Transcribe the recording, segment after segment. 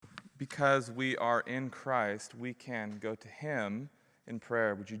because we are in Christ, we can go to him in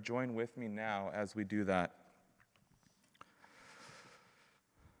prayer. Would you join with me now as we do that?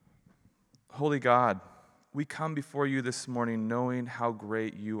 Holy God, we come before you this morning knowing how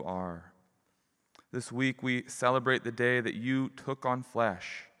great you are. This week we celebrate the day that you took on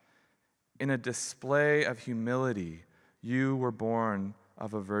flesh. In a display of humility, you were born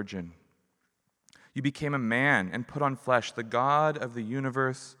of a virgin. You became a man and put on flesh. The God of the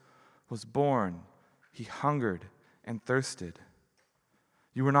universe was born. He hungered and thirsted.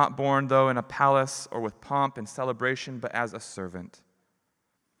 You were not born, though, in a palace or with pomp and celebration, but as a servant.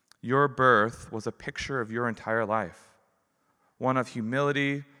 Your birth was a picture of your entire life, one of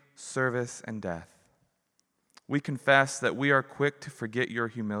humility, service, and death. We confess that we are quick to forget your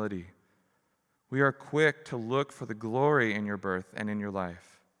humility. We are quick to look for the glory in your birth and in your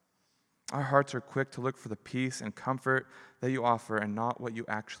life. Our hearts are quick to look for the peace and comfort that you offer and not what you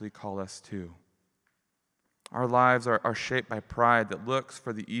actually call us to. Our lives are shaped by pride that looks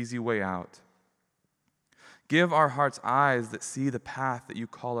for the easy way out. Give our hearts eyes that see the path that you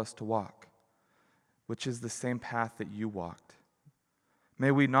call us to walk, which is the same path that you walked.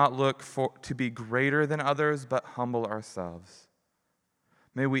 May we not look to be greater than others, but humble ourselves.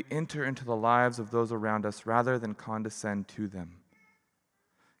 May we enter into the lives of those around us rather than condescend to them.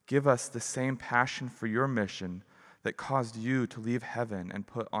 Give us the same passion for your mission that caused you to leave heaven and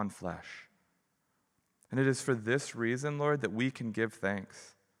put on flesh. And it is for this reason, Lord, that we can give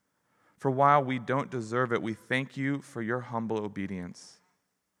thanks. For while we don't deserve it, we thank you for your humble obedience.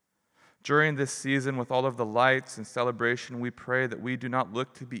 During this season, with all of the lights and celebration, we pray that we do not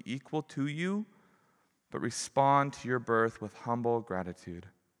look to be equal to you, but respond to your birth with humble gratitude.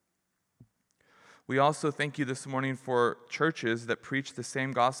 We also thank you this morning for churches that preach the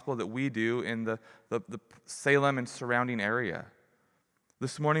same gospel that we do in the Salem and surrounding area.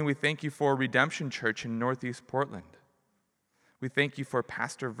 This morning we thank you for Redemption Church in Northeast Portland. We thank you for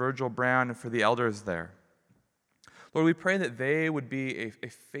Pastor Virgil Brown and for the elders there. Lord, we pray that they would be a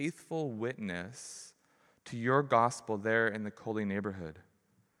faithful witness to your gospel there in the Coley neighborhood.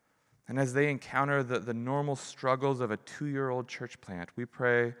 And as they encounter the normal struggles of a 2-year-old church plant, we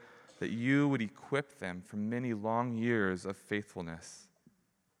pray that you would equip them for many long years of faithfulness.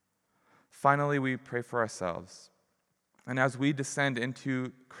 Finally, we pray for ourselves. And as we descend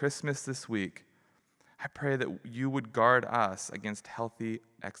into Christmas this week, I pray that you would guard us against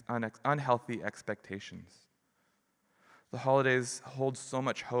unhealthy expectations. The holidays hold so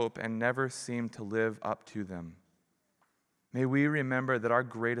much hope and never seem to live up to them. May we remember that our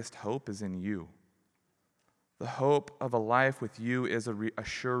greatest hope is in you. The hope of a life with you is a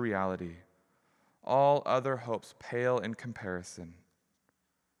sure reality. All other hopes pale in comparison.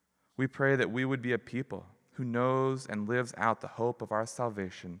 We pray that we would be a people who knows and lives out the hope of our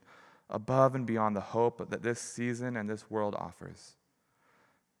salvation above and beyond the hope that this season and this world offers.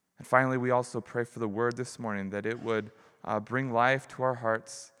 And finally, we also pray for the word this morning, that it would bring life to our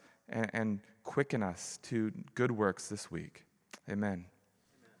hearts and quicken us to good works this week. Amen.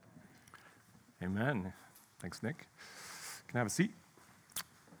 Amen. Thanks, Nick. Can I have a seat?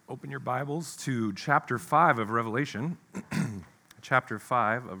 Open your Bibles to chapter 5 of Revelation. Chapter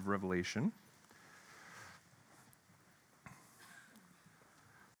 5 of Revelation.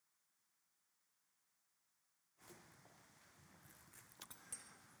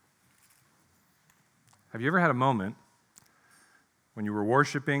 Have you ever had a moment when you were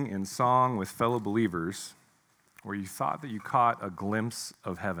worshiping in song with fellow believers where you thought that you caught a glimpse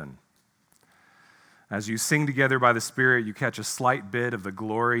of heaven? As you sing together by the Spirit, you catch a slight bit of the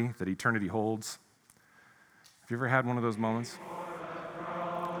glory that eternity holds. Have you ever had one of those moments?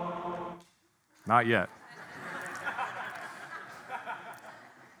 Not yet.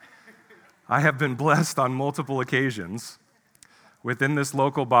 I have been blessed on multiple occasions within this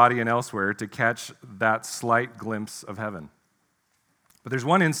local body and elsewhere to catch that slight glimpse of heaven. But there's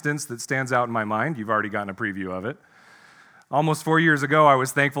one instance that stands out in my mind. You've already gotten a preview of it. Almost 4 years ago, I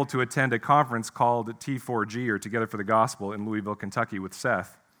was thankful to attend a conference called T4G, or Together for the Gospel, in Louisville, Kentucky with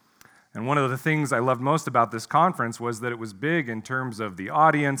Seth. And one of the things I loved most about this conference was that it was big in terms of the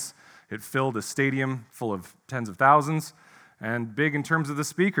audience. It filled a stadium full of tens of thousands, and big in terms of the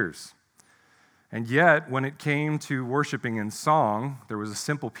speakers. And yet, when it came to worshiping in song, there was a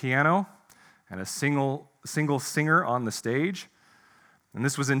simple piano and a single singer on the stage. And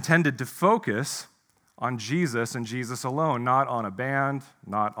this was intended to focus on Jesus and Jesus alone, not on a band,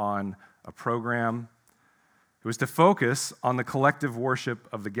 not on a program. It was to focus on the collective worship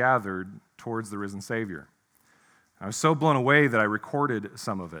of the gathered towards the risen Savior. I was so blown away that I recorded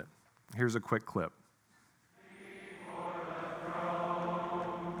some of it. Here's a quick clip.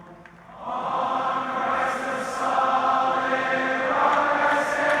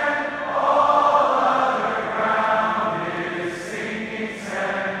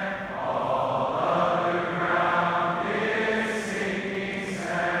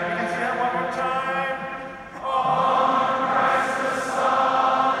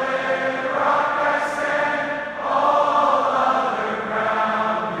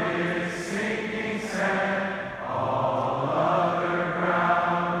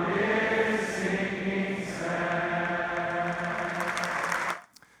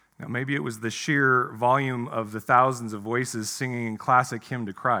 maybe it was the sheer volume of the thousands of voices singing a classic hymn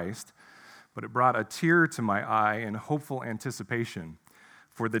to Christ, but it brought a tear to my eye in hopeful anticipation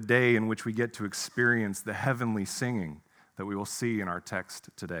for the day in which we get to experience the heavenly singing that we will see in our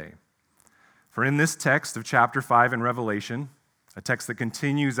text today. For in this text of chapter 5 in Revelation, a text that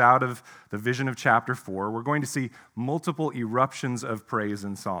continues out of the vision of chapter 4, we're going to see multiple eruptions of praise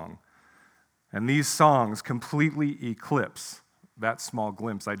and song. And these songs completely eclipse that small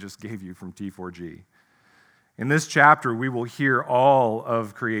glimpse I just gave you from T4G. In this chapter, we will hear all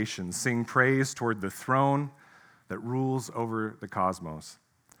of creation sing praise toward the throne that rules over the cosmos.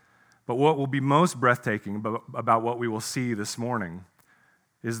 But what will be most breathtaking about what we will see this morning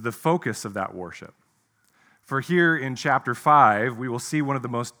is the focus of that worship. For here in chapter 5, we will see one of the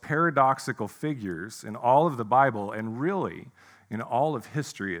most paradoxical figures in all of the Bible and really in all of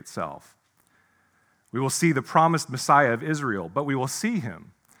history itself. We will see the promised Messiah of Israel, but we will see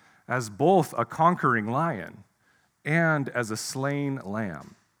him as both a conquering lion and as a slain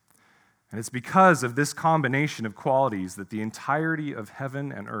lamb. And it's because of this combination of qualities that the entirety of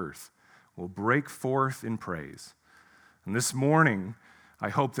heaven and earth will break forth in praise. And this morning, I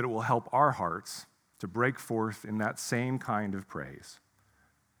hope that it will help our hearts to break forth in that same kind of praise.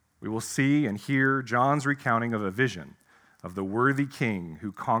 We will see and hear John's recounting of a vision of the worthy king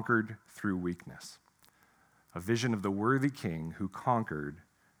who conquered through weakness. A vision of the worthy king who conquered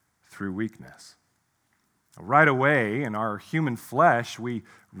through weakness. Right away, in our human flesh, we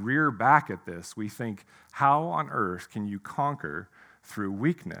rear back at this. We think, how on earth can you conquer through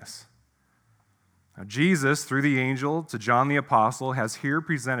weakness? Now, Jesus, through the angel to John the Apostle, has here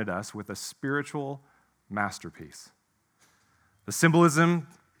presented us with a spiritual masterpiece. The symbolism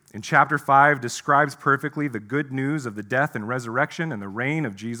in chapter 5 describes perfectly the good news of the death and resurrection and the reign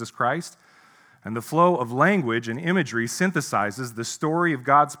of Jesus Christ. And the flow of language and imagery synthesizes the story of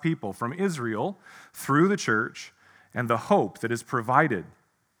God's people from Israel through the church and the hope that is provided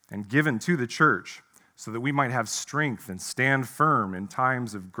and given to the church so that we might have strength and stand firm in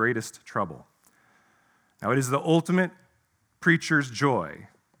times of greatest trouble. Now, it is the ultimate preacher's joy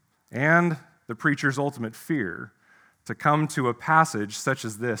and the preacher's ultimate fear to come to a passage such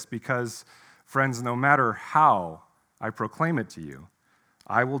as this because, friends, no matter how I proclaim it to you,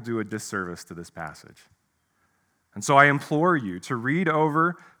 I will do a disservice to this passage. And so I implore you to read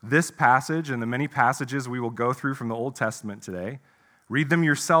over this passage and the many passages we will go through from the Old Testament today. Read them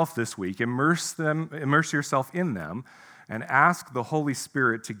yourself this week, immerse yourself in them, and ask the Holy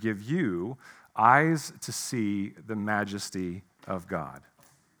Spirit to give you eyes to see the majesty of God.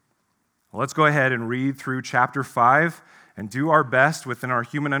 Well, let's go ahead and read through chapter 5 and do our best within our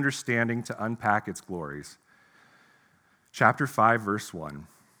human understanding to unpack its glories. Chapter 5, verse 1.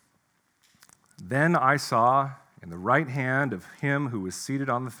 Then I saw in the right hand of him who was seated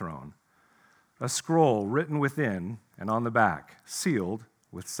on the throne a scroll written within and on the back, sealed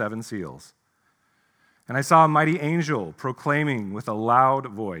with 7 seals. And I saw a mighty angel proclaiming with a loud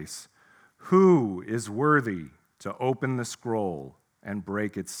voice, "Who is worthy to open the scroll and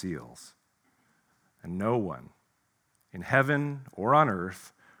break its seals?" And no one in heaven or on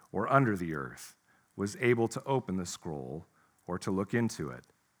earth or under the earth was able to open the scroll or to look into it.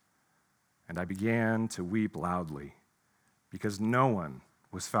 And I began to weep loudly, because no one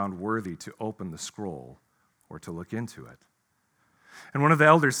was found worthy to open the scroll or to look into it. And one of the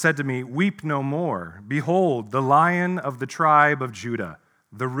elders said to me, "Weep no more. Behold, the Lion of the tribe of Judah,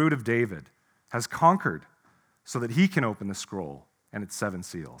 the Root of David, has conquered so that he can open the scroll and its 7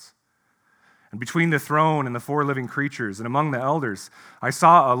 seals." And between the throne and the 4 living creatures and among the elders, I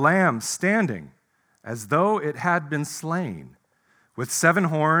saw a lamb standing as though it had been slain, with 7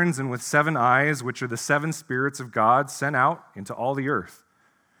 horns and with 7 eyes, which are the 7 spirits of God sent out into all the earth.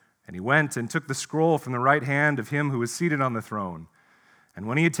 And he went and took the scroll from the right hand of him who was seated on the throne. And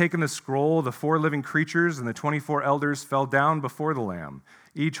when he had taken the scroll, the 4 living creatures and the 24 elders fell down before the Lamb,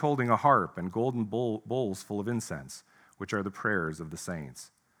 each holding a harp and golden bowls full of incense, which are the prayers of the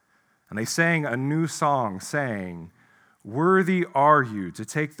saints. And they sang a new song, saying, "Worthy are you to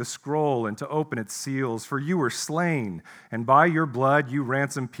take the scroll and to open its seals, for you were slain, and by your blood you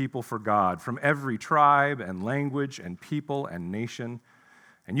ransomed people for God from every tribe and language and people and nation.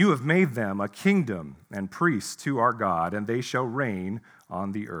 And you have made them a kingdom and priests to our God, and they shall reign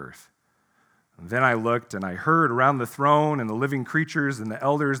on the earth." And then I looked, and I heard around the throne and the living creatures and the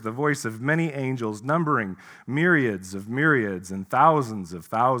elders the voice of many angels, numbering myriads of myriads and thousands of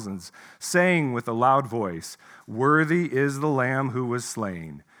thousands, saying with a loud voice, "Worthy is the Lamb who was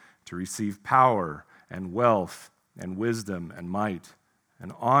slain to receive power and wealth and wisdom and might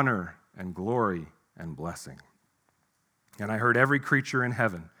and honor and glory and blessing." And I heard every creature in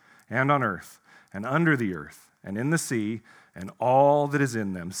heaven and on earth, and under the earth, and in the sea, and all that is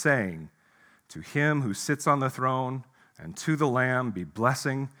in them, saying, to him who sits on the throne and to the Lamb be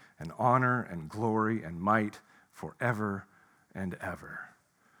blessing and honor and glory and might forever and ever.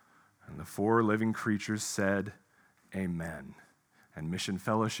 And the four living creatures said, Amen. And Mission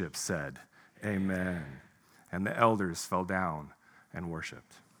Fellowship said, Amen. And the elders fell down and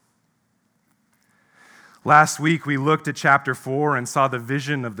worshiped. Last week, we looked at chapter 4 and saw the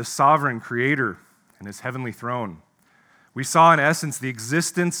vision of the sovereign creator and his heavenly throne. We saw, in essence, the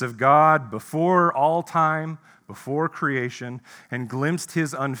existence of God before all time, before creation, and glimpsed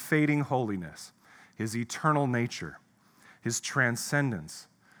his unfading holiness, his eternal nature, his transcendence,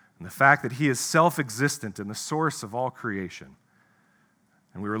 and the fact that he is self-existent and the source of all creation.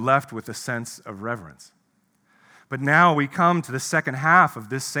 And we were left with a sense of reverence. But now we come to the second half of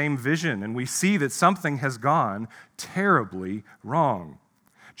this same vision, and we see that something has gone terribly wrong.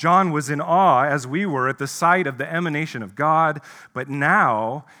 John was in awe, as we were, at the sight of the emanation of God, but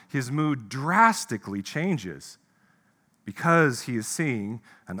now his mood drastically changes because he is seeing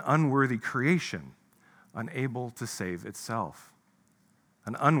an unworthy creation unable to save itself.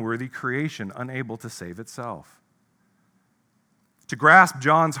 An unworthy creation unable to save itself. To grasp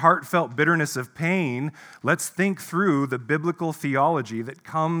John's heartfelt bitterness of pain, let's think through the biblical theology that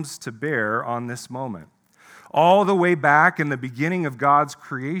comes to bear on this moment. All the way back in the beginning of God's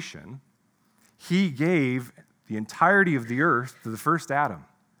creation, he gave the entirety of the earth to the first Adam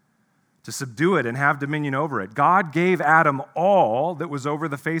to subdue it and have dominion over it. God gave Adam all that was over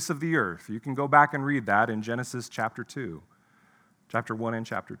the face of the earth. You can go back and read that in Genesis chapter 2, chapter 1 and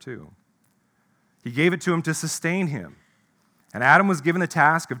chapter 2. He gave it to him to sustain him. And Adam was given the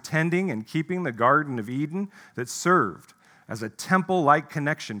task of tending and keeping the Garden of Eden that served as a temple-like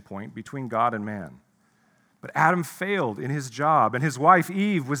connection point between God and man. But Adam failed in his job, and his wife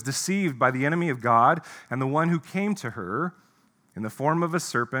Eve was deceived by the enemy of God, and the one who came to her in the form of a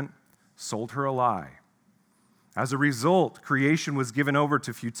serpent sold her a lie. As a result, creation was given over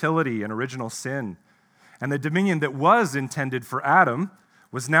to futility and original sin, and the dominion that was intended for Adam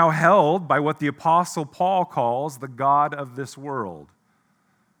was now held by what the Apostle Paul calls the God of this world.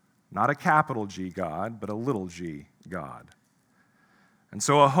 Not a capital G God, but a little g God. And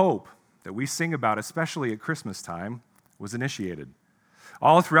so a hope that we sing about, especially at Christmas time, was initiated.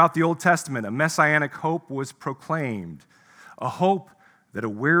 All throughout the Old Testament, a messianic hope was proclaimed, a hope that a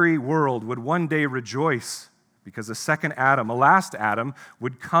weary world would one day rejoice because a second Adam, a last Adam,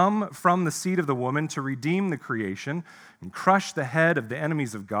 would come from the seed of the woman to redeem the creation and crush the head of the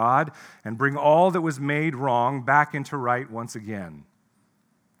enemies of God and bring all that was made wrong back into right once again.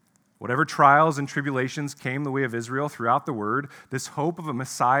 Whatever trials and tribulations came the way of Israel throughout the Word, this hope of a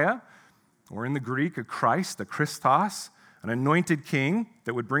Messiah, or in the Greek, a Christ, a Christos, an anointed king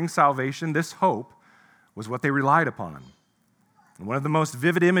that would bring salvation, this hope was what they relied upon. And one of the most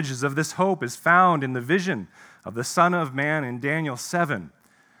vivid images of this hope is found in the vision of the Son of Man in Daniel 7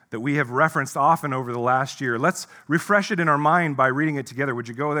 that we have referenced often over the last year. Let's refresh it in our mind by reading it together. Would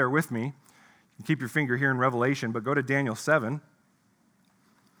you go there with me? You can keep your finger here in Revelation, but go to Daniel 7.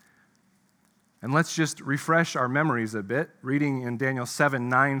 And let's just refresh our memories a bit, reading in Daniel 7,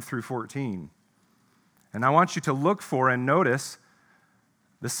 9 through 14. And I want you to look for and notice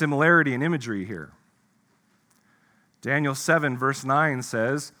the similarity in imagery here. Daniel 7, verse 9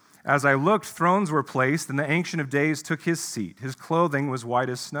 says, As I looked, thrones were placed, and the Ancient of Days took his seat. His clothing was white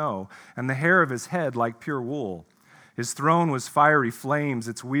as snow, and the hair of his head like pure wool. His throne was fiery flames,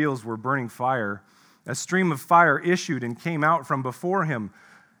 its wheels were burning fire. A stream of fire issued and came out from before him.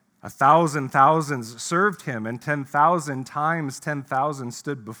 1,000 thousands served him, and 10,000 times 10,000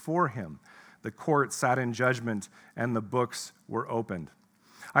 stood before him. The court sat in judgment, and the books were opened.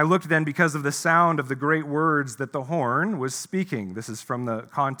 I looked then because of the sound of the great words that the horn was speaking. This is from the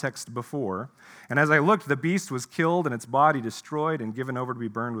context before. And as I looked, the beast was killed and its body destroyed and given over to be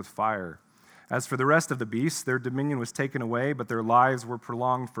burned with fire. As for the rest of the beasts, their dominion was taken away, but their lives were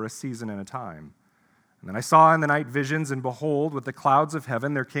prolonged for a season and a time. And then I saw in the night visions, and behold, with the clouds of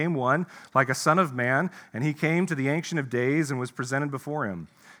heaven there came one like a son of man, and he came to the Ancient of Days and was presented before him.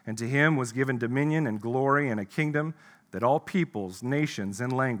 And to him was given dominion and glory and a kingdom, that all peoples, nations,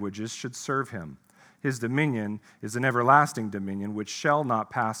 and languages should serve him. His dominion is an everlasting dominion which shall not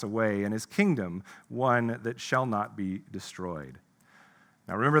pass away, and his kingdom one that shall not be destroyed.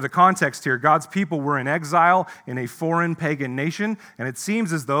 Now remember the context here. God's people were in exile in a foreign pagan nation, and it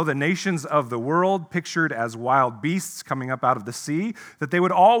seems as though the nations of the world, pictured as wild beasts coming up out of the sea, that they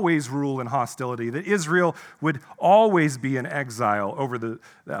would always rule in hostility, that Israel would always be in exile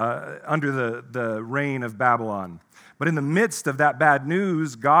under the reign of Babylon. But in the midst of that bad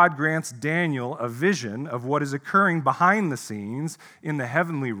news, God grants Daniel a vision of what is occurring behind the scenes in the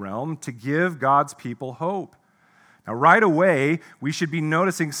heavenly realm to give God's people hope. Now, right away, we should be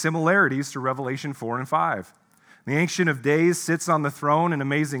noticing similarities to Revelation 4 and 5. The Ancient of Days sits on the throne in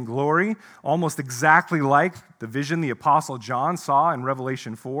amazing glory, almost exactly like the vision the Apostle John saw in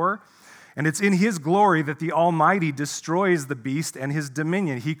Revelation 4. And it's in his glory that the Almighty destroys the beast and his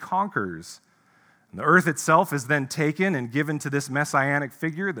dominion. He conquers. And the earth itself is then taken and given to this messianic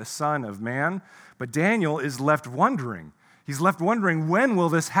figure, the Son of Man. But Daniel is left wondering. He's left wondering, when will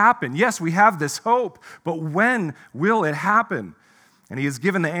this happen? Yes, we have this hope, but when will it happen? And he is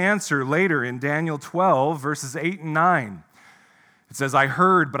given the answer later in Daniel 12, verses 8 and 9. It says, I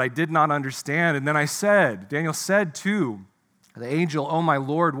heard, but I did not understand. And then I said, Daniel said to the angel, O my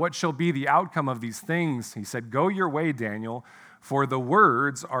Lord, what shall be the outcome of these things? He said, go your way, Daniel, for the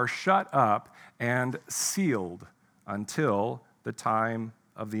words are shut up and sealed until the time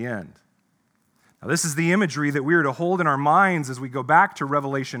of the end. Now, this is the imagery that we are to hold in our minds as we go back to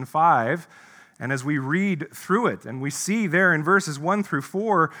Revelation 5 and as we read through it. And we see there in verses 1 through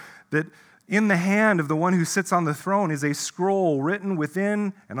 4 that in the hand of the one who sits on the throne is a scroll written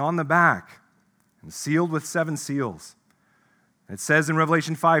within and on the back and sealed with 7 seals. It says in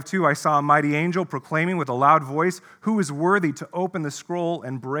Revelation 5:2, I saw a mighty angel proclaiming with a loud voice, who is worthy to open the scroll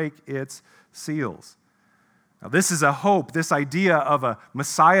and break its seals? Now, this is a hope. This idea of a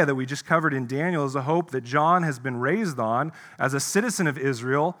Messiah that we just covered in Daniel is a hope that John has been raised on as a citizen of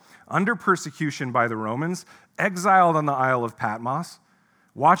Israel, under persecution by the Romans, exiled on the Isle of Patmos,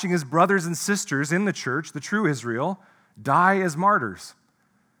 watching his brothers and sisters in the church, the true Israel, die as martyrs.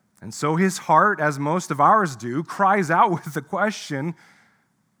 And so his heart, as most of ours do, cries out with the question,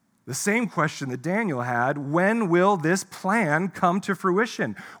 the same question that Daniel had, when will this plan come to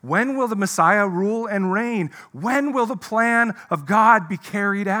fruition? When will the Messiah rule and reign? When will the plan of God be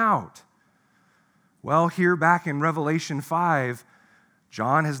carried out? Well, here back in Revelation 5,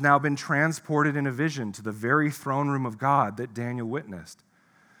 John has now been transported in a vision to the very throne room of God that Daniel witnessed.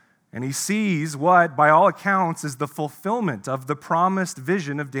 And he sees what, by all accounts, is the fulfillment of the promised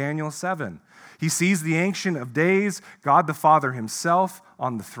vision of Daniel 7. He sees the Ancient of Days, God the Father himself,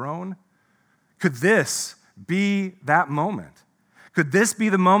 on the throne. Could this be that moment? Could this be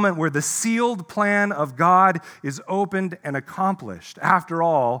the moment where the sealed plan of God is opened and accomplished? After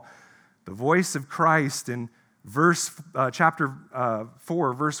all, the voice of Christ in chapter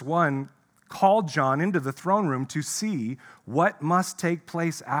 4, verse 1, called John into the throne room to see what must take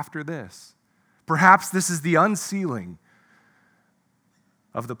place after this. Perhaps this is the unsealing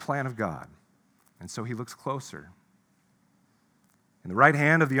of the plan of God. And so he looks closer. In the right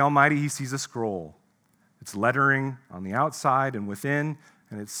hand of the Almighty, he sees a scroll. It's lettering on the outside and within,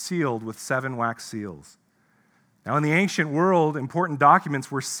 and it's sealed with 7 wax seals. Now, in the ancient world, important documents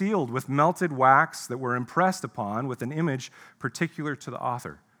were sealed with melted wax that were impressed upon with an image particular to the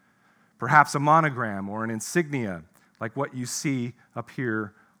author. Perhaps a monogram or an insignia, like what you see up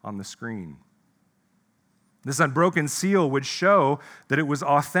here on the screen. This unbroken seal would show that it was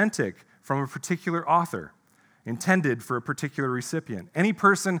authentic from a particular author, intended for a particular recipient. Any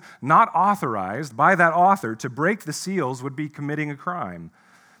person not authorized by that author to break the seals would be committing a crime.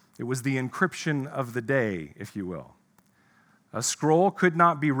 It was the encryption of the day, if you will. A scroll could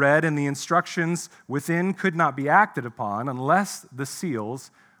not be read, and the instructions within could not be acted upon unless the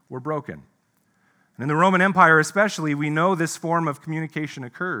seals were broken. And in the Roman Empire especially, we know this form of communication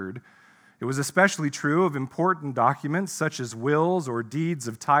occurred. It was especially true of important documents such as wills or deeds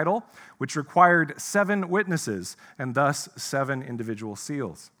of title, which required 7 witnesses and thus 7 individual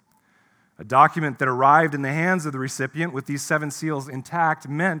seals. A document that arrived in the hands of the recipient with these 7 seals intact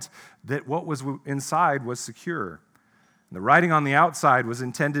meant that what was inside was secure. And the writing on the outside was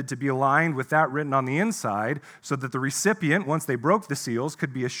intended to be aligned with that written on the inside so that the recipient, once they broke the seals,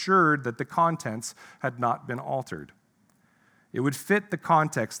 could be assured that the contents had not been altered. It would fit the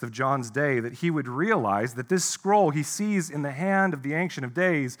context of John's day that he would realize that this scroll he sees in the hand of the Ancient of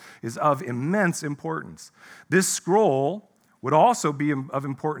Days is of immense importance. This scroll would also be of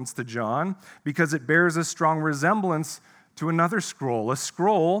importance to John because it bears a strong resemblance to another scroll, a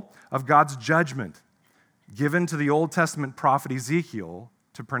scroll of God's judgment given to the Old Testament prophet Ezekiel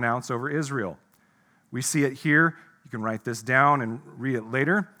to pronounce over Israel. We see it here. You can write this down and read it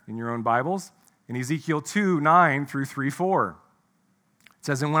later in your own Bibles. In Ezekiel 2:9 through 3:4. It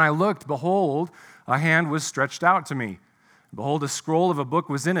says, "And when I looked, behold, a hand was stretched out to me. Behold, a scroll of a book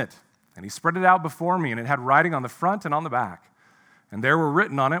was in it. And he spread it out before me, and it had writing on the front and on the back. And there were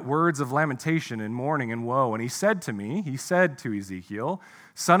written on it words of lamentation and mourning and woe. And he said to Ezekiel,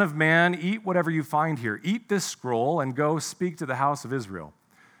 Son of man, eat whatever you find here. Eat this scroll and go speak to the house of Israel.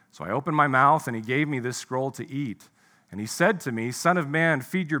 So I opened my mouth, and he gave me this scroll to eat. And he said to me, Son of man,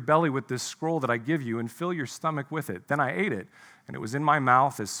 feed your belly with this scroll that I give you, and fill your stomach with it. Then I ate it, and it was in my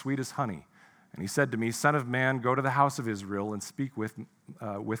mouth as sweet as honey. And he said to me, Son of man, go to the house of Israel and speak with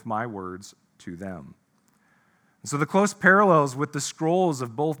my words to them." And so the close parallels with the scrolls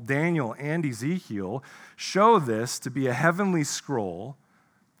of both Daniel and Ezekiel show this to be a heavenly scroll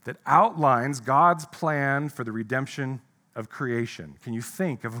that outlines God's plan for the redemption of creation. Can you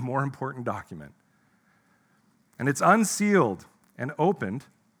think of a more important document? And it's unsealed and opened.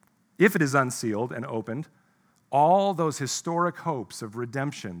 If it is unsealed and opened, all those historic hopes of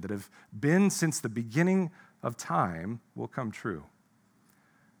redemption that have been since the beginning of time will come true.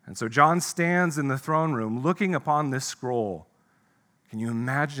 And so John stands in the throne room looking upon this scroll. Can you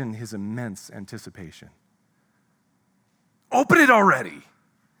imagine his immense anticipation? Open it already.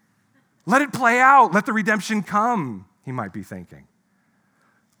 Let it play out. Let the redemption come, he might be thinking.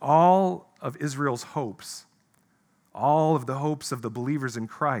 All of Israel's hopes, all of the hopes of the believers in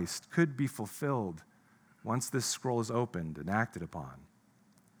Christ could be fulfilled once this scroll is opened and acted upon.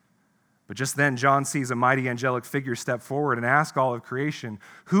 But just then, John sees a mighty angelic figure step forward and ask all of creation,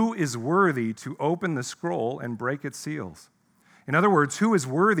 who is worthy to open the scroll and break its seals? In other words, who is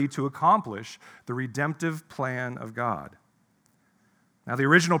worthy to accomplish the redemptive plan of God? Now, the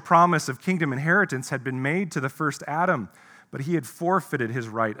original promise of kingdom inheritance had been made to the first Adam, but he had forfeited his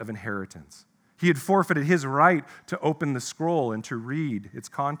right of inheritance. He had forfeited his right to open the scroll and to read its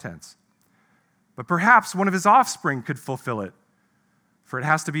contents. But perhaps one of his offspring could fulfill it, for it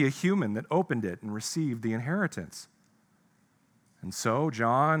has to be a human that opened it and received the inheritance. And so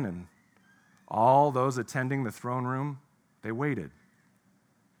John and all those attending the throne room, they waited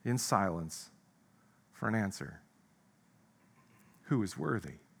in silence for an answer. Who is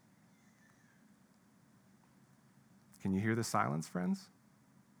worthy? Can you hear the silence, friends?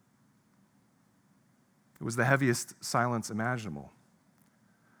 It was the heaviest silence imaginable.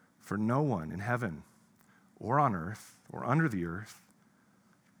 For no one in heaven or on earth or under the earth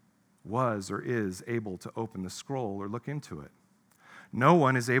was or is able to open the scroll or look into it. No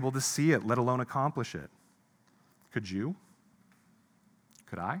one is able to see it, let alone accomplish it. Could you?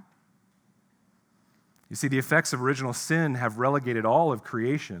 Could I? You see, the effects of original sin have relegated all of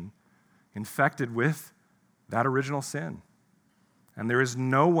creation infected with that original sin. And there is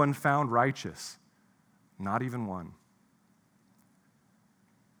no one found righteous, not even one.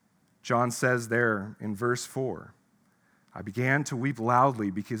 John says there in verse 4, I began to weep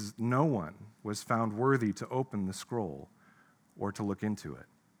loudly because no one was found worthy to open the scroll or to look into it.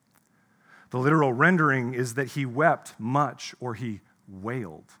 The literal rendering is that he wept much or he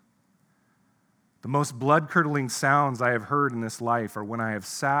wailed. The most blood-curdling sounds I have heard in this life are when I have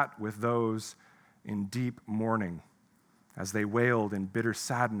sat with those in deep mourning as they wailed in bitter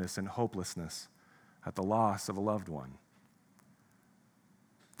sadness and hopelessness at the loss of a loved one.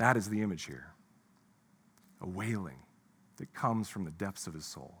 That is the image here, a wailing that comes from the depths of his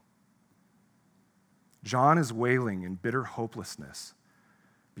soul. John is wailing in bitter hopelessness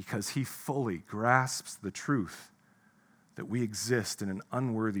because he fully grasps the truth that we exist in an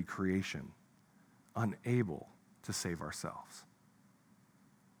unworthy creation, unable to save ourselves.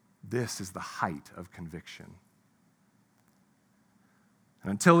 This is the height of conviction.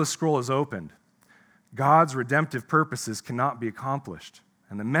 And until the scroll is opened, God's redemptive purposes cannot be accomplished,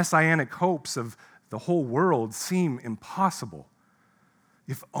 and the messianic hopes of the whole world seem impossible.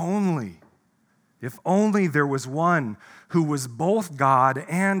 If only there was one who was both God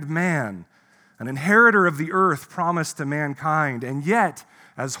and man, an inheritor of the earth promised to mankind, and yet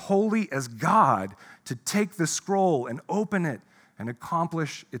as holy as God, to take the scroll and open it and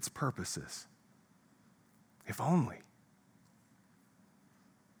accomplish its purposes. If only.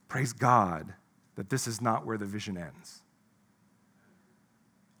 Praise God that this is not where the vision ends.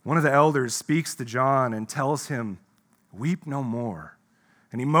 One of the elders speaks to John and tells him, weep no more.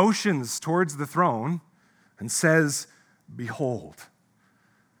 And he motions towards the throne and says, behold.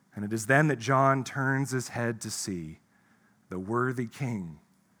 And it is then that John turns his head to see the worthy king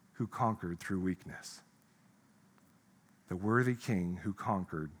who conquered through weakness. The worthy king who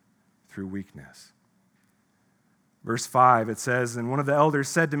conquered through weakness. Verse 5, it says, and one of the elders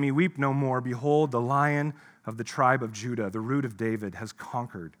said to me, weep no more. Behold, the Lion of the tribe of Judah, the root of David, has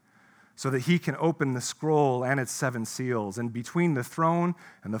conquered, so that he can open the scroll and its 7 seals. And between the throne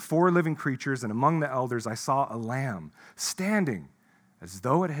and the 4 living creatures and among the elders, I saw a lamb standing as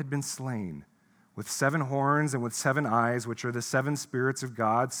though it had been slain, with 7 horns and with 7 eyes, which are the 7 spirits of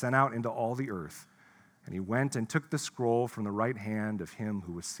God sent out into all the earth. And he went and took the scroll from the right hand of him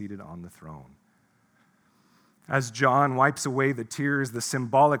who was seated on the throne. As John wipes away the tears, the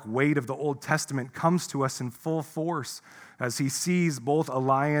symbolic weight of the Old Testament comes to us in full force as he sees both a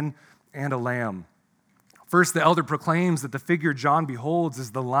lion and a lamb. First, the elder proclaims that the figure John beholds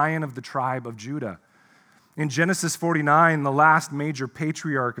is the Lion of the tribe of Judah. In Genesis 49, the last major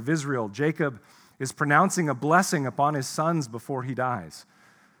patriarch of Israel, Jacob, is pronouncing a blessing upon his sons before he dies.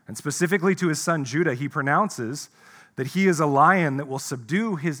 And specifically to his son Judah, he pronounces that he is a lion that will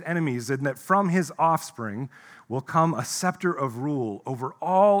subdue his enemies and that from his offspring will come a scepter of rule over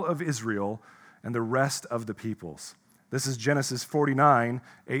all of Israel and the rest of the peoples. This is Genesis 49,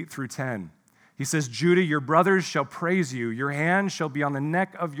 8 through 10. He says, Judah, your brothers shall praise you. Your hand shall be on the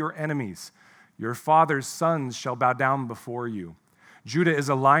neck of your enemies. Your father's sons shall bow down before you. Judah is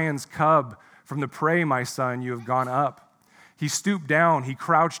a lion's cub. From the prey, my son, you have gone up. He stooped down. He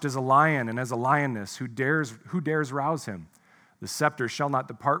crouched as a lion and as a lioness. Who dares rouse him? The scepter shall not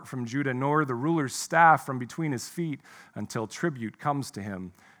depart from Judah, nor the ruler's staff from between his feet, until tribute comes to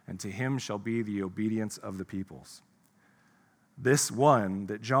him, and to him shall be the obedience of the peoples. This one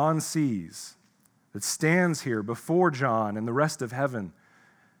that John sees, that stands here before John and the rest of heaven,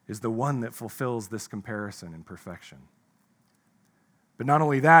 is the one that fulfills this comparison in perfection. But not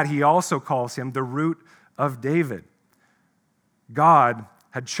only that, he also calls him the root of David. God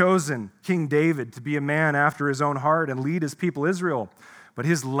had chosen King David to be a man after his own heart and lead his people Israel, but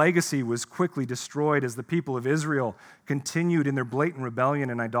his legacy was quickly destroyed as the people of Israel continued in their blatant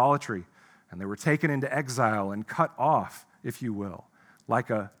rebellion and idolatry, and they were taken into exile and cut off, if you will, like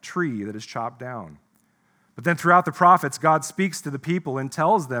a tree that is chopped down. But then throughout the prophets, God speaks to the people and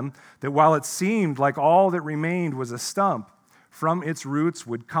tells them that while it seemed like all that remained was a stump, from its roots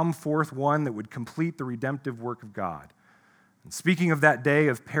would come forth one that would complete the redemptive work of God. And speaking of that day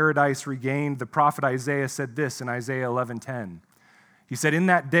of paradise regained, the prophet Isaiah said this in Isaiah 11:10. He said, in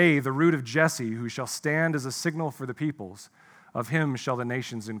that day, the root of Jesse, who shall stand as a signal for the peoples, of him shall the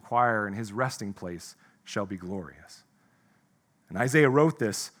nations inquire, and his resting place shall be glorious. And Isaiah wrote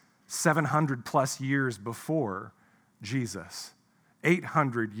this 700 plus years before Jesus,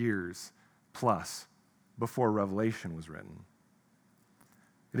 800 years plus before Revelation was written.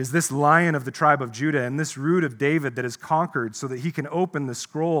 It is this lion of the tribe of Judah and this root of David that is conquered so that he can open the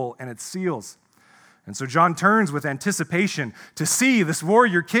scroll and its seals. And so John turns with anticipation to see this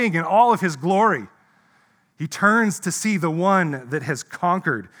warrior king in all of his glory. He turns to see the one that has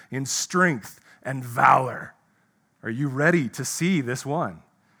conquered in strength and valor. Are you ready to see this one?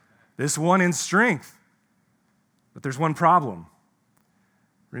 This one in strength. But there's one problem.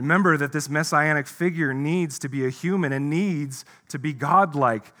 Remember that this messianic figure needs to be a human and needs to be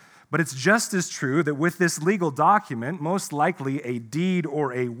godlike. But it's just as true that with this legal document, most likely a deed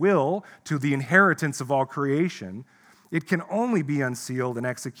or a will to the inheritance of all creation, it can only be unsealed and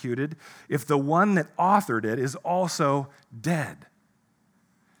executed if the one that authored it is also dead.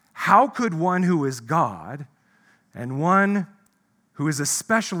 How could one who is God and one who is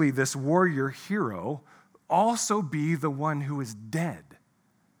especially this warrior hero also be the one who is dead?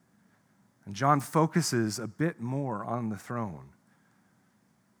 And John focuses a bit more on the throne.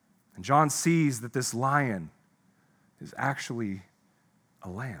 And John sees that this lion is actually a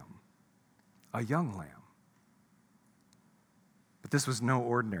lamb, a young lamb. But this was no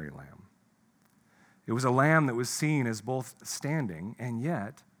ordinary lamb. It was a lamb that was seen as both standing and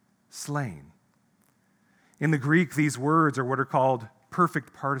yet slain. In the Greek, these words are what are called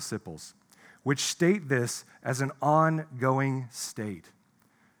perfect participles, which state this as an ongoing state.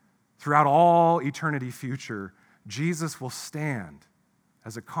 Throughout all eternity future, Jesus will stand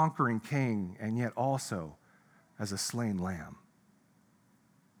as a conquering king and yet also as a slain lamb.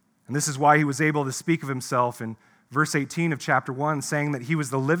 And this is why he was able to speak of himself in verse 18 of chapter 1, saying that he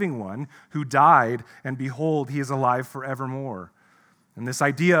was the living one who died, and behold, he is alive forevermore. And this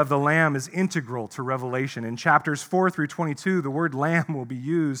idea of the lamb is integral to Revelation. In chapters 4 through 22, the word lamb will be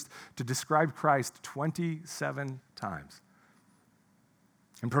used to describe Christ 27 times.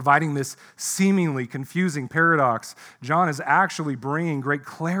 And providing this seemingly confusing paradox, John is actually bringing great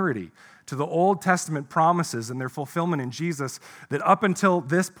clarity to the Old Testament promises and their fulfillment in Jesus that up until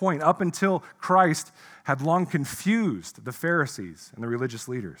this point, up until Christ, had long confused the Pharisees and the religious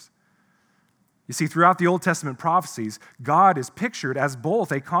leaders. You see, throughout the Old Testament prophecies, God is pictured as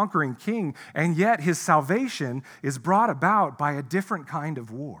both a conquering king, and yet his salvation is brought about by a different kind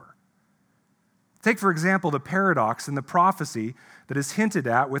of war. Take, for example, the paradox in the prophecy that is hinted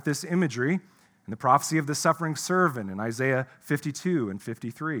at with this imagery in the prophecy of the suffering servant in Isaiah 52 and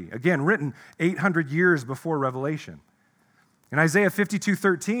 53, again, written 800 years before Revelation. In Isaiah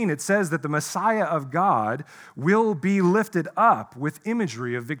 52:13, it says that the Messiah of God will be lifted up with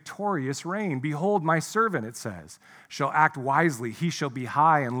imagery of victorious reign. Behold, my servant, it says, shall act wisely. He shall be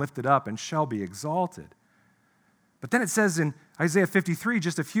high and lifted up and shall be exalted. But then it says in Isaiah 53,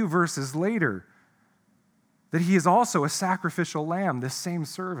 just a few verses later, that he is also a sacrificial lamb, this same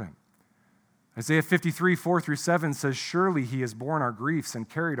servant. Isaiah 53, 4-7 says, surely he has borne our griefs and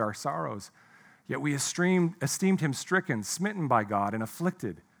carried our sorrows. Yet we esteemed him stricken, smitten by God, and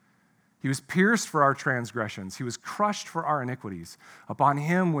afflicted. He was pierced for our transgressions. He was crushed for our iniquities. Upon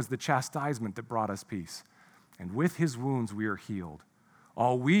him was the chastisement that brought us peace. And with his wounds we are healed.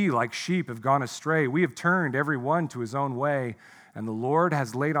 All we, like sheep, have gone astray. We have turned every one to his own way, and the Lord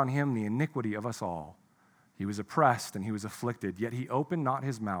has laid on him the iniquity of us all. He was oppressed and he was afflicted, yet he opened not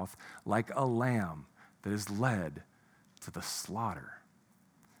his mouth, like a lamb that is led to the slaughter.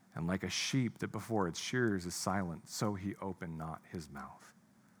 And like a sheep that before its shearers is silent, so he opened not his mouth.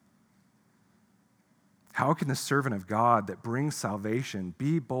 How can the servant of God that brings salvation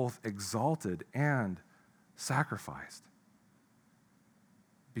be both exalted and sacrificed?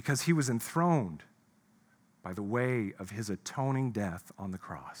 Because he was enthroned by the way of his atoning death on the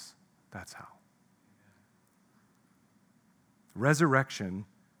cross. That's how. Resurrection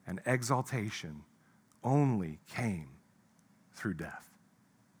and exaltation only came through death.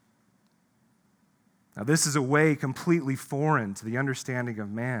 Now, this is a way completely foreign to the understanding of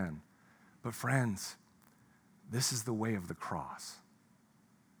man. But friends, this is the way of the cross.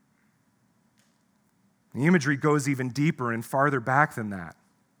 The imagery goes even deeper and farther back than that.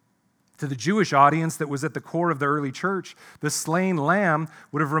 To the Jewish audience that was at the core of the early church, the slain lamb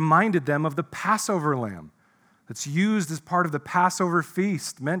would have reminded them of the Passover lamb that's used as part of the Passover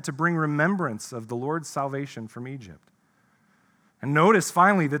feast, meant to bring remembrance of the Lord's salvation from Egypt. And notice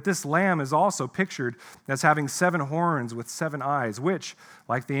finally that this lamb is also pictured as having 7 horns with 7 eyes, which,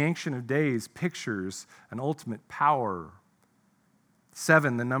 like the Ancient of Days, pictures an ultimate power.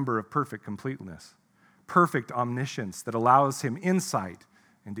 7, the number of perfect completeness, perfect omniscience that allows him insight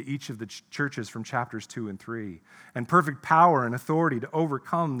into each of the churches from chapters 2 and 3, and perfect power and authority to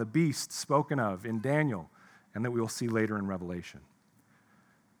overcome the beast spoken of in Daniel and that we will see later in Revelation.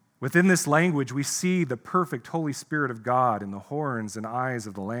 Within this language, we see the perfect Holy Spirit of God in the horns and eyes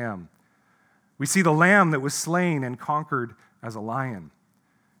of the Lamb. We see the Lamb that was slain and conquered as a lion,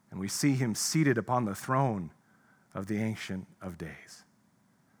 and we see him seated upon the throne of the Ancient of Days.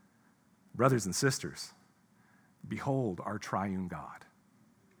 Brothers and sisters, behold our triune God.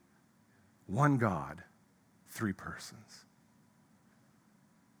 One God, 3 persons.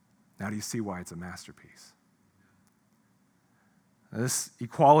 Now do you see why it's a masterpiece? This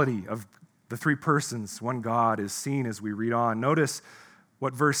equality of the 3 persons, one God, is seen as we read on. Notice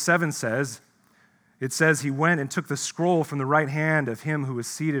what verse 7 says. It says, he went and took the scroll from the right hand of him who was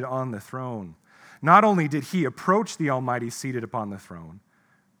seated on the throne. Not only did he approach the Almighty seated upon the throne,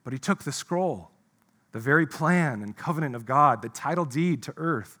 but he took the scroll, the very plan and covenant of God, the title deed to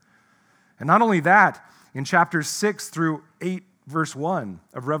earth. And not only that, in chapters 6 through 8, verse 1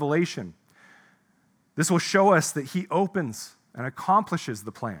 of Revelation, this will show us that he opens and accomplishes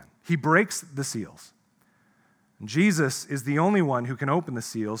the plan. He breaks the seals. And Jesus is the only one who can open the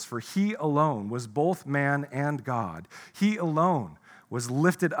seals, for he alone was both man and God. He alone was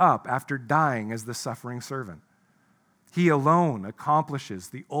lifted up after dying as the suffering servant. He alone accomplishes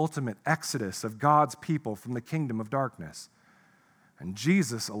the ultimate exodus of God's people from the kingdom of darkness. And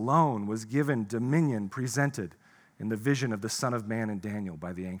Jesus alone was given dominion presented in the vision of the Son of Man in Daniel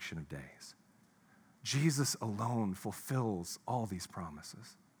by the Ancient of Days. Jesus alone fulfills all these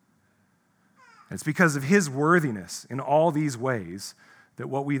promises. And it's because of his worthiness in all these ways that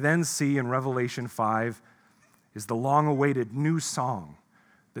what we then see in Revelation 5 is the long-awaited new song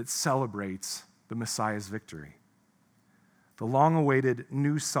that celebrates the Messiah's victory. The long-awaited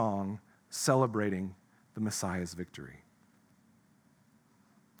new song celebrating the Messiah's victory.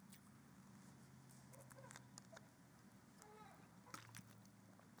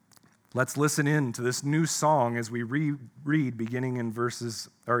 Let's listen in to this new song as we read beginning in verse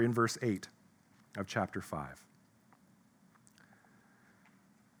 8 of chapter 5.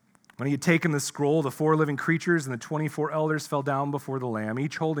 When he had taken the scroll, the 4 living creatures and the 24 elders fell down before the Lamb,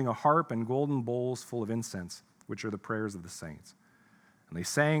 each holding a harp and golden bowls full of incense, which are the prayers of the saints. And they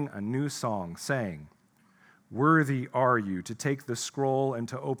sang a new song, saying, "Worthy are you to take the scroll and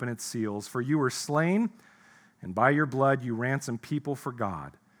to open its seals, for you were slain, and by your blood you ransomed people for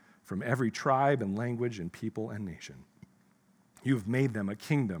God from every tribe and language and people and nation. You have made them a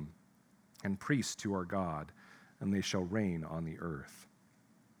kingdom and priests to our God, and they shall reign on the earth.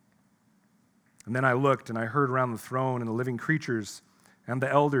 And then I looked, and I heard around the throne and the living creatures and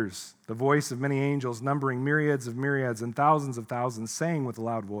the elders the voice of many angels, numbering myriads of myriads and thousands of thousands, saying with a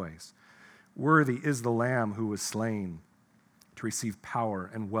loud voice, "Worthy is the Lamb who was slain to receive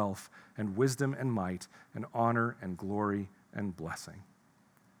power and wealth and wisdom and might and honor and glory and blessing."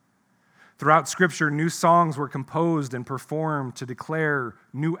 Throughout Scripture, new songs were composed and performed to declare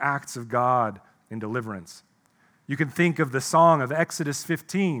new acts of God in deliverance. You can think of the song of Exodus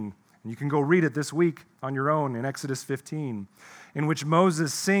 15, and you can go read it this week on your own in Exodus 15, in which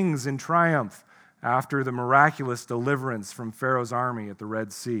Moses sings in triumph after the miraculous deliverance from Pharaoh's army at the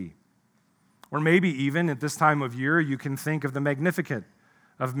Red Sea. Or maybe even at this time of year, you can think of the Magnificat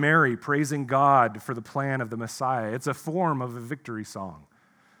of Mary praising God for the plan of the Messiah. It's a form of a victory song.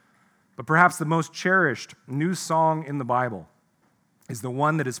 But perhaps the most cherished new song in the Bible is the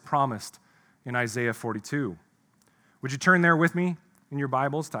one that is promised in Isaiah 42. Would you turn there with me in your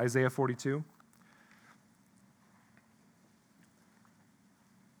Bibles to Isaiah 42?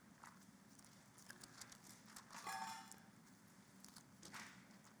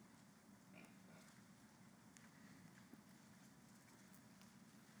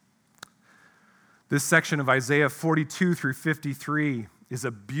 This section of Isaiah 42 through 53 is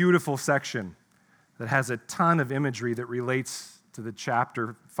a beautiful section that has a ton of imagery that relates to the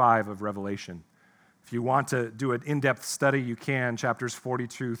chapter 5 of Revelation. If you want to do an in-depth study, you can, chapters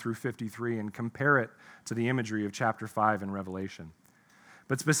 42 through 53, and compare it to the imagery of chapter 5 in Revelation.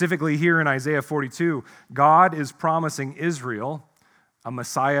 But specifically here in Isaiah 42, God is promising Israel a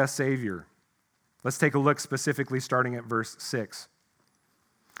Messiah Savior. Let's take a look specifically starting at verse 6.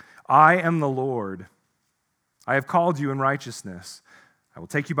 I am the Lord. I have called you in righteousness. I will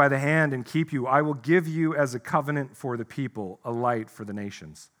take you by the hand and keep you. I will give you as a covenant for the people, a light for the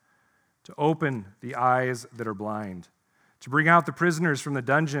nations, to open the eyes that are blind, to bring out the prisoners from the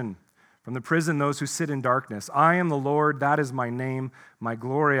dungeon, from the prison those who sit in darkness. I am the Lord, that is my name. My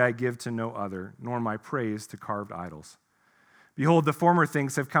glory I give to no other, nor my praise to carved idols. Behold, the former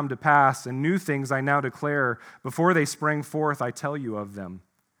things have come to pass, and new things I now declare. Before they sprang forth, I tell you of them.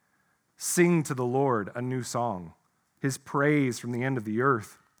 Sing to the Lord a new song, his praise from the end of the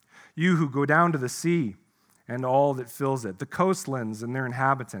earth. You who go down to the sea and all that fills it, the coastlands and their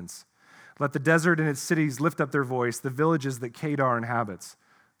inhabitants. Let the desert and its cities lift up their voice, the villages that Kedar inhabits.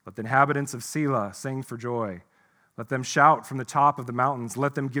 Let the inhabitants of Selah sing for joy. Let them shout from the top of the mountains.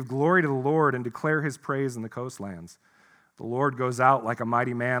 Let them give glory to the Lord and declare his praise in the coastlands. The Lord goes out like a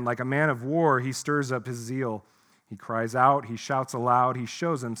mighty man, like a man of war. He stirs up his zeal. He cries out, he shouts aloud, he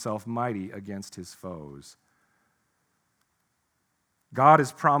shows himself mighty against his foes. God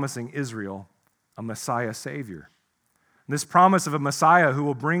is promising Israel a Messiah Savior. This promise of a Messiah who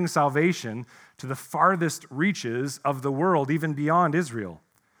will bring salvation to the farthest reaches of the world, even beyond Israel.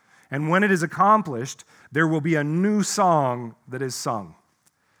 And when it is accomplished, there will be a new song that is sung.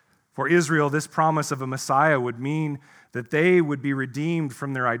 For Israel, this promise of a Messiah would mean that they would be redeemed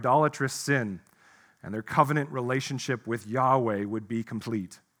from their idolatrous sin, and their covenant relationship with Yahweh would be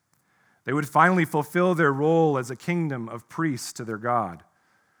complete. They would finally fulfill their role as a kingdom of priests to their God.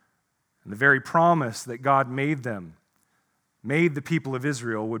 And the very promise that God made them, made the people of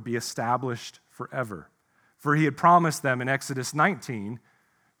Israel, would be established forever. For he had promised them in Exodus 19,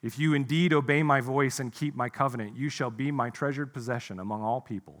 if you indeed obey my voice and keep my covenant, you shall be my treasured possession among all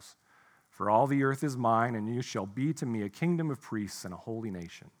peoples. For all the earth is mine, and you shall be to me a kingdom of priests and a holy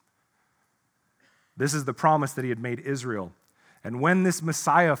nation. This is the promise that he had made Israel. And when this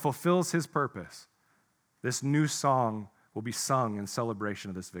Messiah fulfills his purpose, this new song will be sung in celebration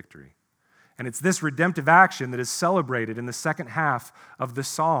of this victory. And it's this redemptive action that is celebrated in the second half of the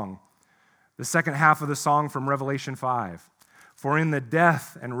song, the second half of the song from Revelation 5. For in the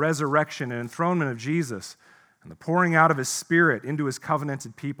death and resurrection and enthronement of Jesus and the pouring out of his Spirit into his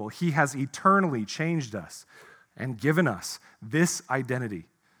covenanted people, he has eternally changed us and given us this identity,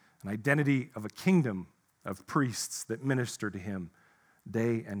 an identity of a kingdom of priests that minister to him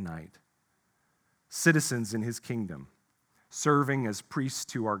day and night. Citizens in his kingdom, serving as priests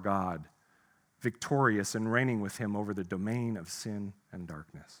to our God, victorious and reigning with him over the domain of sin and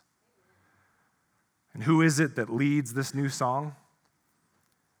darkness. And who is it that leads this new song?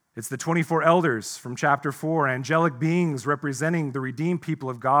 It's the 24 elders from chapter 4, angelic beings representing the redeemed people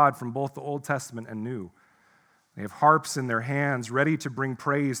of God from both the Old Testament and New. They have harps in their hands, ready to bring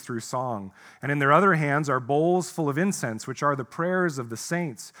praise through song. And in their other hands are bowls full of incense, which are the prayers of the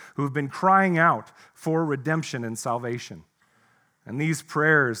saints who have been crying out for redemption and salvation. And these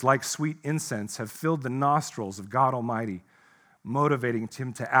prayers, like sweet incense, have filled the nostrils of God Almighty, motivating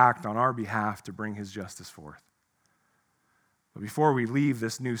him to act on our behalf to bring his justice forth. But before we leave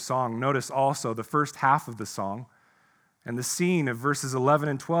this new song, notice also the first half of the song and the scene of verses 11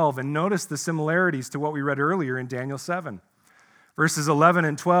 and 12, and notice the similarities to what we read earlier in Daniel 7. Verses 11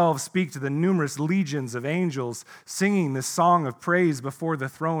 and 12 speak to the numerous legions of angels singing this song of praise before the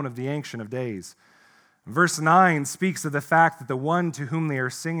throne of the Ancient of Days. Verse 9 speaks of the fact that the one to whom they are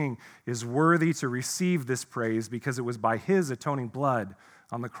singing is worthy to receive this praise because it was by his atoning blood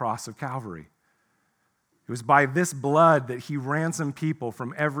on the cross of Calvary. It was by this blood that he ransomed people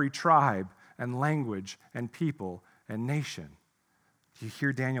from every tribe and language and people and nation. You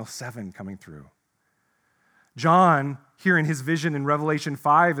hear Daniel 7 coming through. John, here in his vision in Revelation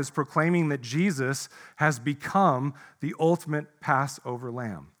 5, is proclaiming that Jesus has become the ultimate Passover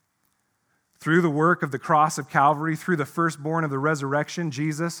lamb. Through the work of the cross of Calvary, through the firstborn of the resurrection,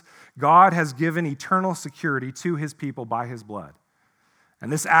 Jesus, God has given eternal security to his people by his blood.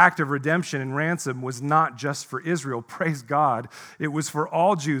 And this act of redemption and ransom was not just for Israel, praise God. It was for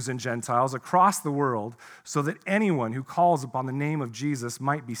all Jews and Gentiles across the world so that anyone who calls upon the name of Jesus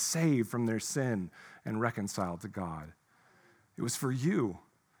might be saved from their sin and reconciled to God. It was for you,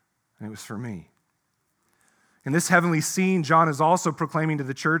 and it was for me. In this heavenly scene, John is also proclaiming to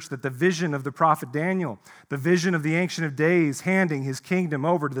the church that the vision of the prophet Daniel, the vision of the Ancient of Days, handing his kingdom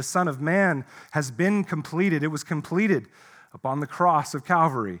over to the Son of Man, has been completed. It was completed upon the cross of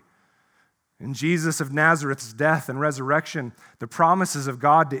Calvary. In Jesus of Nazareth's death and resurrection, the promises of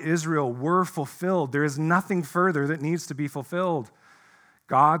God to Israel were fulfilled. There is nothing further that needs to be fulfilled.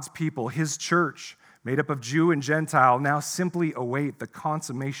 God's people, his church, made up of Jew and Gentile, now simply await the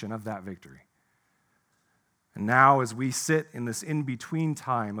consummation of that victory. And now, as we sit in this in-between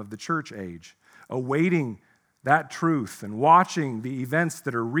time of the church age, awaiting that truth and watching the events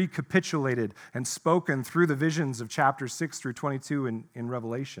that are recapitulated and spoken through the visions of chapters 6 through 22 in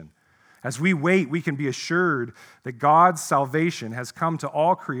Revelation, as we wait, we can be assured that God's salvation has come to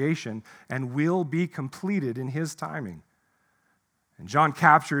all creation and will be completed in his timing. And John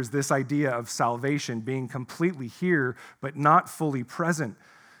captures this idea of salvation being completely here, but not fully present,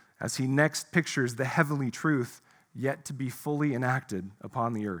 as he next pictures the heavenly truth yet to be fully enacted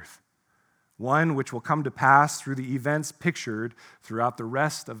upon the earth. One which will come to pass through the events pictured throughout the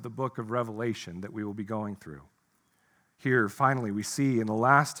rest of the book of Revelation that we will be going through. Here, finally, we see in the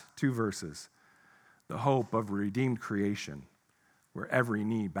last two verses the hope of a redeemed creation where every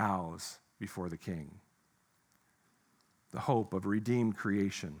knee bows before the King. The hope of a redeemed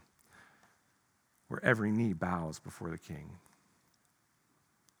creation where every knee bows before the King.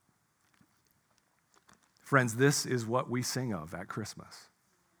 Friends, this is what we sing of at Christmas.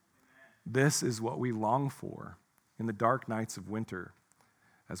 This is what we long for in the dark nights of winter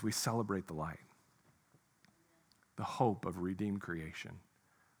as we celebrate the light. The hope of a redeemed creation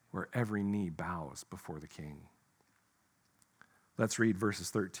where every knee bows before the King. Let's read verses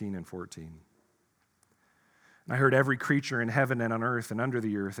 13 and 14. And I heard every creature in heaven and on earth and under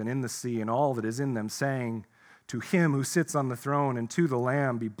the earth and in the sea and all that is in them saying, to him who sits on the throne and to the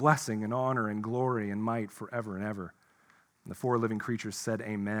Lamb be blessing and honor and glory and might forever and ever. And the four living creatures said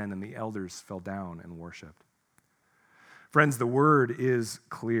amen, and the elders fell down and worshiped. Friends, the word is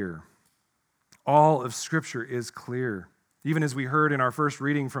clear. All of Scripture is clear. Even as we heard in our first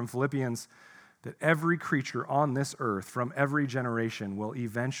reading from Philippians, that every creature on this earth from every generation will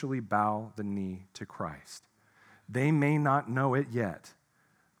eventually bow the knee to Christ. They may not know it yet,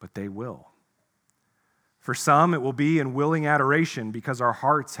 but they will. For some, it will be in willing adoration because our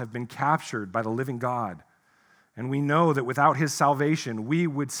hearts have been captured by the living God. And we know that without his salvation, we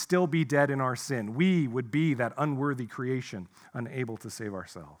would still be dead in our sin. We would be that unworthy creation, unable to save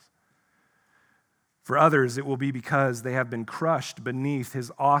ourselves. For others, it will be because they have been crushed beneath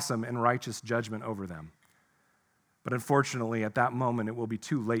his awesome and righteous judgment over them. But unfortunately, at that moment, it will be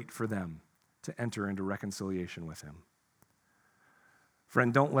too late for them to enter into reconciliation with him.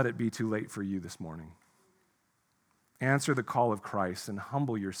 Friend, don't let it be too late for you this morning. Answer the call of Christ and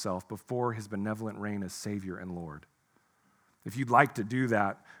humble yourself before his benevolent reign as Savior and Lord. If you'd like to do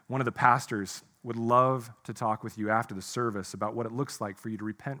that, one of the pastors would love to talk with you after the service about what it looks like for you to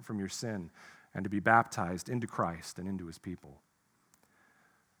repent from your sin and to be baptized into Christ and into his people.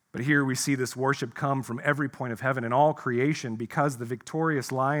 But here we see this worship come from every point of heaven and all creation because the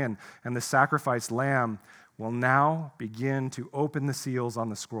victorious lion and the sacrificed lamb will now begin to open the seals on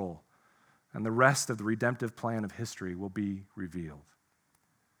the scroll, and the rest of the redemptive plan of history will be revealed.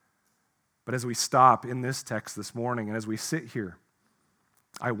 But as we stop in this text this morning, and as we sit here,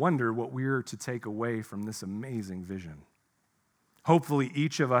 I wonder what we're to take away from this amazing vision. Hopefully,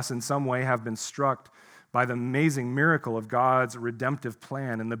 each of us in some way have been struck by the amazing miracle of God's redemptive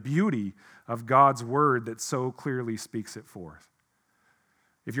plan and the beauty of God's word that so clearly speaks it forth.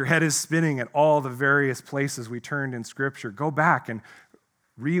 If your head is spinning at all the various places we turned in Scripture, go back and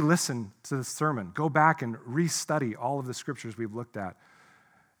re-listen to the sermon. Go back and re-study all of the Scriptures we've looked at,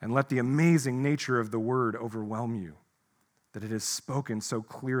 and let the amazing nature of the word overwhelm you, that it has spoken so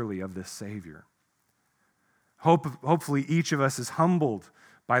clearly of this Savior. Hopefully, each of us is humbled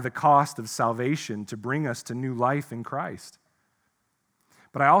by the cost of salvation to bring us to new life in Christ.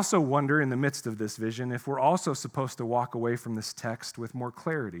 But I also wonder, in the midst of this vision, if we're also supposed to walk away from this text with more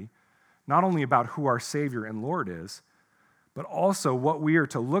clarity, not only about who our Savior and Lord is, but also what we are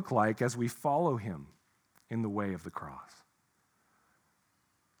to look like as we follow him in the way of the cross.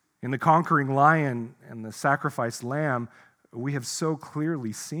 In the conquering lion and the sacrificed lamb, we have so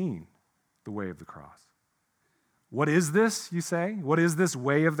clearly seen the way of the cross. What is this, you say? What is this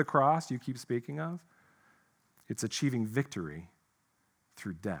way of the cross you keep speaking of? It's achieving victory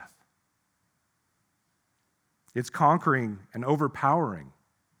through death. It's conquering and overpowering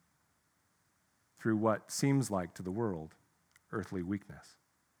through what seems like to the world earthly weakness.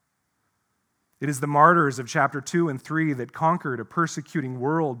 It is the martyrs of chapter 2 and 3 that conquered a persecuting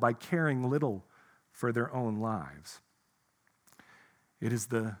world by caring little for their own lives. It is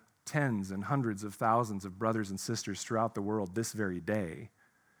the tens and hundreds of thousands of brothers and sisters throughout the world this very day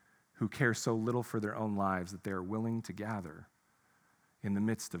who care so little for their own lives that they are willing to gather in the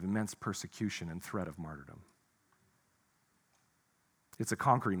midst of immense persecution and threat of martyrdom. It's a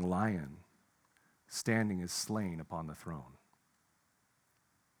conquering lion standing as slain upon the throne.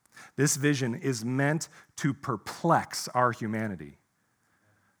 This vision is meant to perplex our humanity,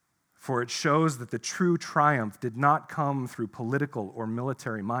 for it shows that the true triumph did not come through political or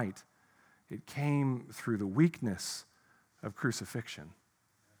military might. It came through the weakness of crucifixion.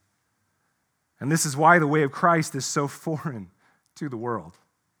 And this is why the way of Christ is so foreign to the world,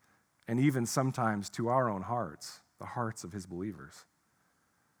 and even sometimes to our own hearts, the hearts of his believers.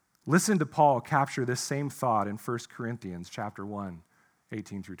 Listen to Paul capture this same thought in 1 Corinthians chapter 1,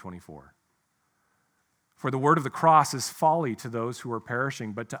 18 through 24. For the word of the cross is folly to those who are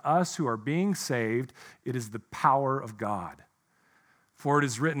perishing, but to us who are being saved, it is the power of God. For it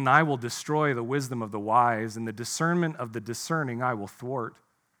is written, I will destroy the wisdom of the wise, and the discernment of the discerning I will thwart.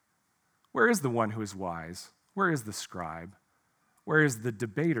 Where is the one who is wise? Where is the scribe? Where is the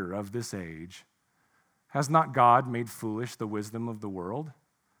debater of this age? Has not God made foolish the wisdom of the world?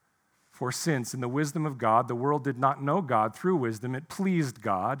 For since in the wisdom of God, the world did not know God through wisdom, it pleased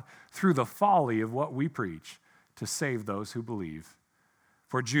God through the folly of what we preach to save those who believe.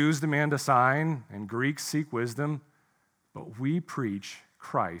 For Jews demand a sign and Greeks seek wisdom, but we preach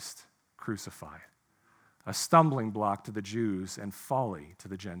Christ crucified, a stumbling block to the Jews and folly to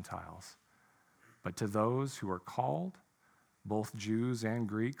the Gentiles. But to those who are called, both Jews and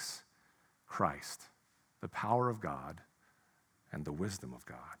Greeks, Christ, the power of God and the wisdom of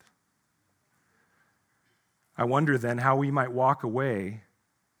God. I wonder then how we might walk away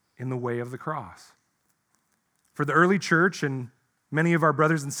in the way of the cross. For the early church and many of our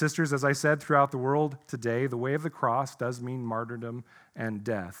brothers and sisters, as I said, throughout the world today, the way of the cross does mean martyrdom and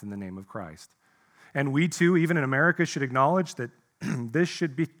death in the name of Christ. And we too, even in America, should acknowledge that this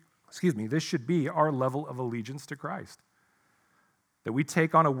should be our level of allegiance to Christ. That we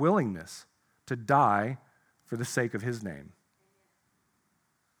take on a willingness to die for the sake of his name.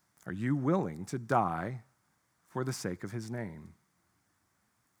 Are you willing to die for the sake of his name?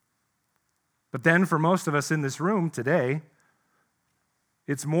 But then for most of us in this room today,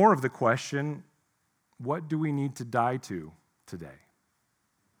 it's more of the question, what do we need to die to today?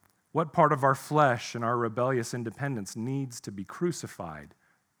 What part of our flesh and our rebellious independence needs to be crucified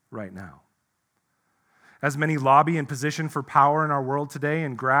right now? As many lobby and position for power in our world today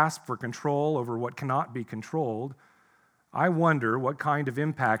and grasp for control over what cannot be controlled, I wonder what kind of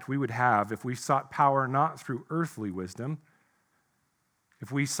impact we would have if we sought power not through earthly wisdom,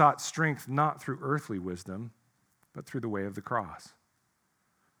 if we sought strength not through earthly wisdom, but through the way of the cross.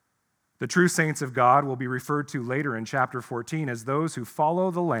 The true saints of God will be referred to later in chapter 14 as those who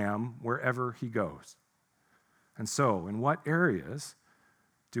follow the Lamb wherever he goes. And so, in what areas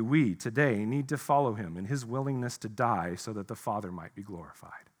do we today need to follow him in his willingness to die so that the Father might be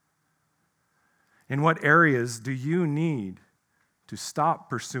glorified? In what areas do you need to stop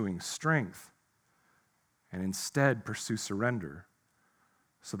pursuing strength and instead pursue surrender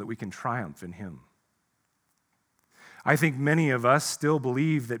so that we can triumph in him? I think many of us still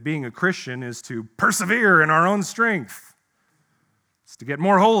believe that being a Christian is to persevere in our own strength. It's to get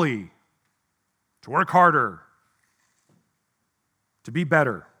more holy, to work harder. to be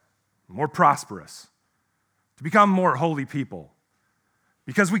better, more prosperous, to become more holy people.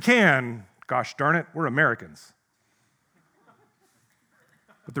 Because we can, gosh darn it, we're Americans.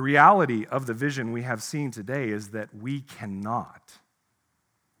 But the reality of the vision we have seen today is that we cannot.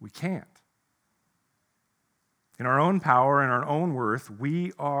 We can't. In our own power and our own worth,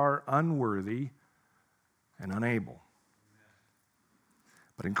 we are unworthy and unable.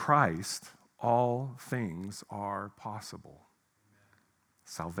 But in Christ, all things are possible.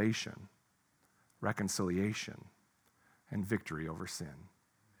 Salvation, reconciliation, and victory over sin.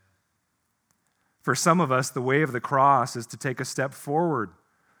 For some of us, the way of the cross is to take a step forward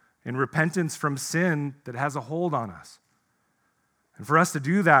in repentance from sin that has a hold on us. And for us to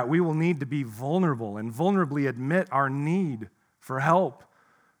do that, we will need to be vulnerable and vulnerably admit our need for help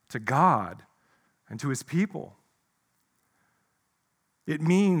to God and to His people. It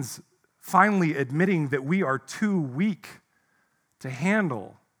means finally admitting that we are too weak to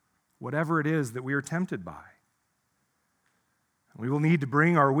handle whatever it is that we are tempted by. We will need to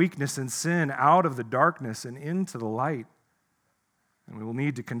bring our weakness and sin out of the darkness and into the light. And we will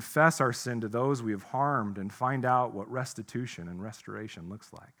need to confess our sin to those we have harmed and find out what restitution and restoration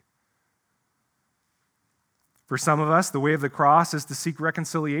looks like. For some of us, the way of the cross is to seek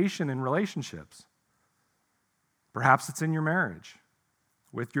reconciliation in relationships. Perhaps it's in your marriage,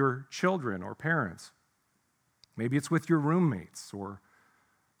 with your children or parents. Maybe it's with your roommates or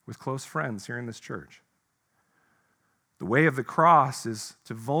with close friends here in this church. The way of the cross is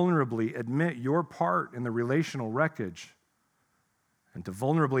to vulnerably admit your part in the relational wreckage and to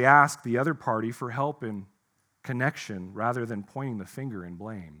vulnerably ask the other party for help in connection rather than pointing the finger in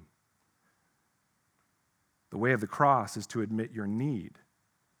blame. The way of the cross is to admit your need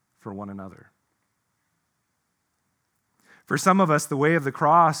for one another. For some of us, the way of the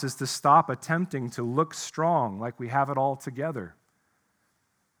cross is to stop attempting to look strong like we have it all together.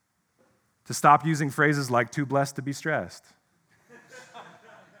 To stop using phrases like too blessed to be stressed.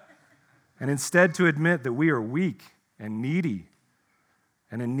 And instead to admit that we are weak and needy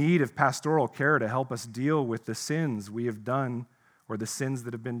and in need of pastoral care to help us deal with the sins we have done or the sins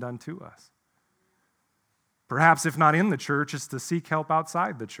that have been done to us. Perhaps if not in the church, it's to seek help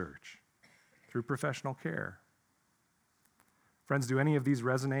outside the church through professional care. Friends, do any of these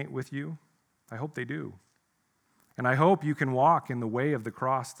resonate with you? I hope they do. And I hope you can walk in the way of the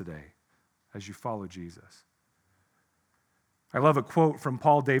cross today as you follow Jesus. I love a quote from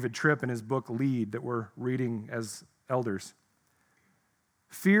Paul David Tripp in his book Lead that we're reading as elders.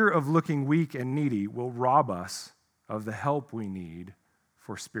 Fear of looking weak and needy will rob us of the help we need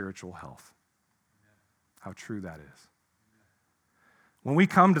for spiritual health. How true that is. When we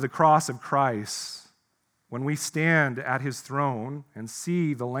come to the cross of Christ, when we stand at His throne and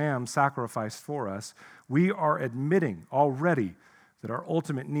see the Lamb sacrificed for us, we are admitting already that our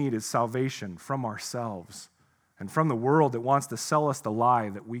ultimate need is salvation from ourselves and from the world that wants to sell us the lie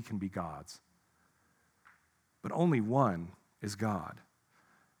that we can be gods. But only one is God.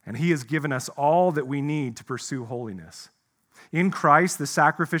 And He has given us all that we need to pursue holiness. In Christ, the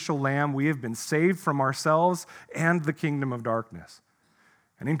sacrificial lamb, we have been saved from ourselves and the kingdom of darkness.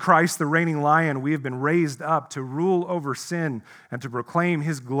 And in Christ, the reigning lion, we have been raised up to rule over sin and to proclaim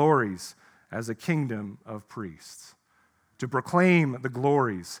His glories as a kingdom of priests, to proclaim the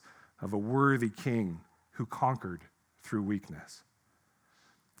glories of a worthy king who conquered through weakness.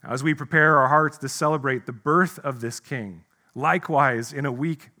 As we prepare our hearts to celebrate the birth of this king, likewise in a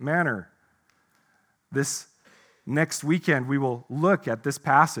weak manner, this next weekend we will look at this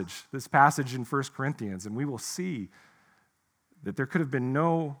passage in 1 Corinthians, and we will see that there could have been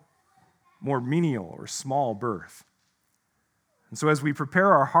no more menial or small birth. And so as we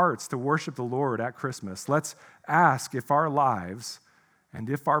prepare our hearts to worship the Lord at Christmas, let's ask if our lives and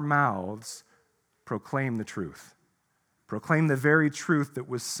if our mouths proclaim the truth. Proclaim the very truth that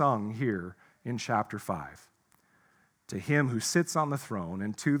was sung here in chapter 5. To Him who sits on the throne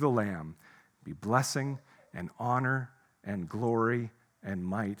and to the Lamb be blessing and honor and glory and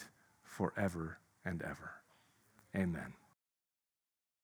might forever and ever. Amen.